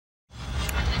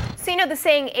So you know the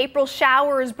saying, April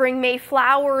showers bring May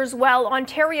flowers. Well,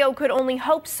 Ontario could only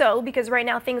hope so, because right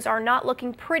now things are not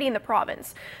looking pretty in the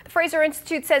province. The Fraser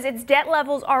Insitute says its debt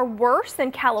levels are worse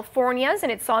than California's,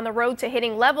 and it's on the road to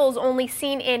hitting levels only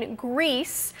seen in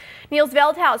Greece. Niels,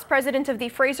 Veldhuis, president of the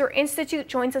Fraser Insitute,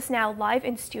 joins us now live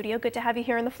in studio. Good to have you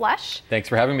here in the flesh. Thanks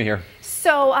for having me here.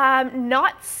 So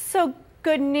not so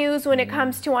good news when it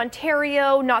comes to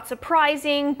Ontario, not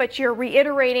surprising, but you're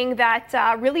reiterating that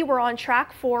really we're on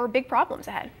track for big problems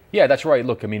ahead. Yeah, that's right.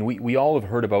 Look, I mean, we all have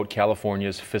heard about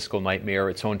California's fiscal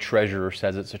nightmare. Its own treasurer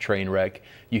says it's a train wreck.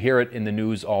 You hear it in the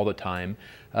news all the time.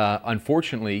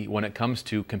 Unfortunately, when it comes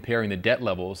to comparing the debt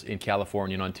levels in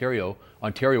California and Ontario,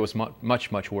 Ontario is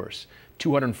much worse.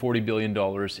 $240 billion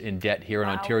in debt here in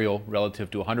Ontario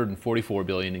relative to $144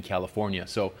 billion in California.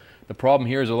 So the problem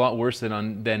here is a lot worse than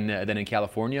in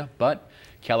California, but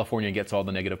California gets all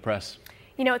the negative press.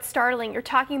 You know, it's startling. You're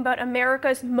talking about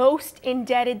America's most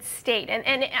indebted state.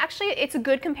 And actually, it's a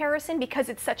good comparison because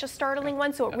it's such a startling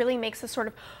one, so it really makes us sort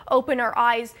of open our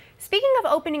eyes. Speaking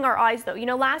of opening our eyes, though, you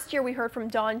know, last year we heard from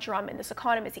Don Drummond, this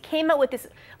economist. He came out with this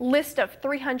list of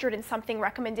 300 and something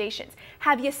recommendations.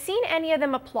 Have you seen any of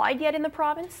them applied yet in the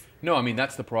province? No, I mean,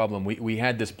 that's the problem. We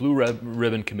had this blue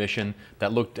ribbon commission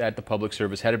that looked at the public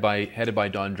service headed by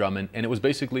Don Drummond, and it was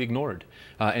basically ignored.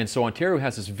 And so Ontario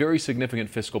has this very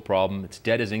significant fiscal problem. Its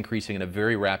debt is increasing at a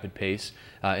very rapid pace.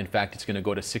 In fact, it's going to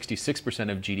go to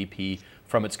 66% of GDP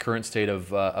from its current state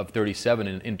of 37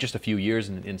 in just a few years,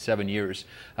 in 7 years.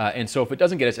 And so if it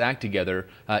doesn't get its act together,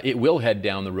 it will head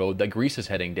down the road that Greece is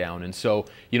heading down. And so,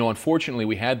 you know, unfortunately,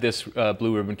 we had this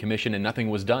Blue Ribbon Commission and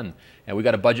nothing was done. And we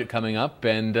got a budget coming up,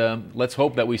 and let's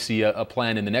hope that we see a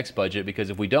plan in the next budget, because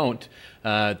if we don't,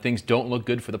 things don't look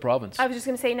good for the province. I was just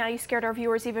going to say, now you scared our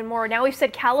viewers even more. Now we've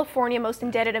said California, most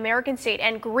indebted American state,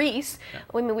 and Greece. Yeah.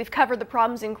 I mean, we've covered the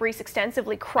problems in Greece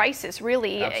extensively. Crisis,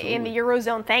 really, in the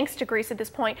Eurozone, thanks to Greece at this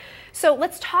point. So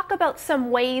let's talk about some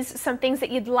ways, some things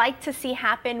that you'd like to see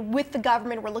happen with the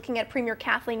government. We're looking at Premier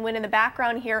Kathleen Wynne in the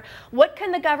background here. What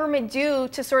can the government do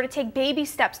to sort of take baby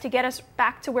steps to get us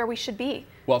back to where we should be?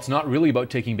 Well, it's not really about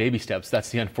taking baby steps. That's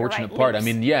the unfortunate part. I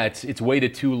mean, yeah, it's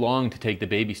waited too long to take the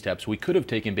baby steps. We could have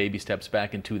taken baby steps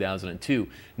back in 2002.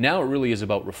 Now it really is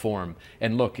about reform.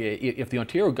 And look, if the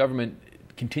Ontario government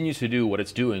continues to do what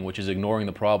it's doing, which is ignoring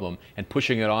the problem and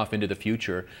pushing it off into the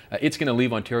future, it's going to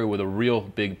leave Ontario with a real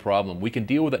big problem. We can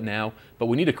deal with it now, but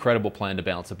we need a credible plan to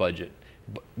balance the budget.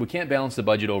 We can't balance the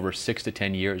budget over 6 to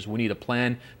 10 years. We need a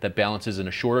plan that balances in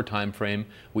a shorter time frame.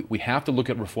 We have to look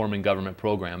at reforming government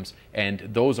programs, and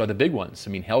those are the big ones.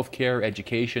 I mean, healthcare,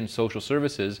 education, social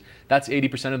services, that's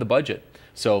 80% of the budget.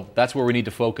 So that's where we need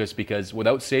to focus, because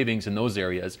without savings in those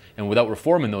areas and without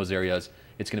reform in those areas,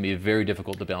 it's going to be very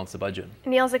difficult to balance the budget.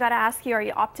 Niels, I got to ask you, are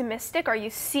you optimistic? Are you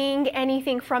seeing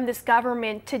anything from this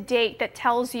government to date that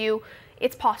tells you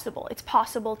it's possible? It's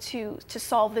possible to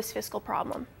solve this fiscal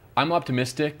problem? I'm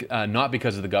optimistic, not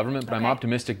because of the government, but I'm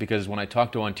optimistic because when I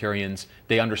talk to Ontarians,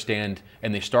 they understand,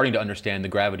 and they're starting to understand the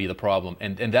gravity of the problem.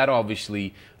 And that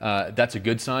obviously, that's a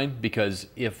good sign, because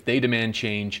if they demand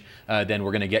change, then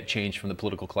we're going to get change from the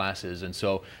political classes. And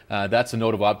so that's a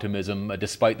note of optimism,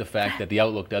 despite the fact that the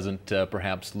outlook doesn't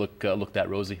perhaps look that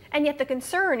rosy. And yet the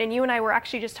concern, and you and I were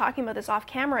actually just talking about this off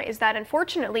camera, is that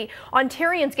unfortunately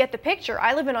Ontarians get the picture.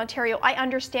 I live in Ontario. I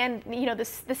understand, you know,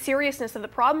 the seriousness of the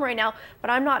problem right now, but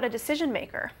I'm not a decision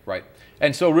maker. Right.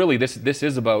 And so really this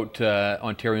is about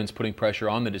Ontarians putting pressure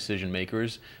on the decision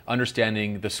makers,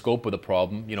 understanding the scope of the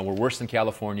problem. You know, we're worse than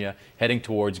California, heading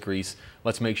towards Greece.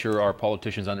 Let's make sure our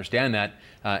politicians understand that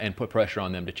and put pressure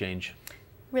on them to change.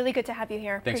 Really good to have you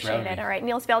here. Thanks Appreciate for having it. me. All right.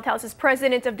 Niels Veldhuis is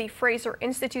president of the Fraser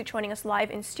Insitute, joining us live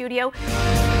in studio.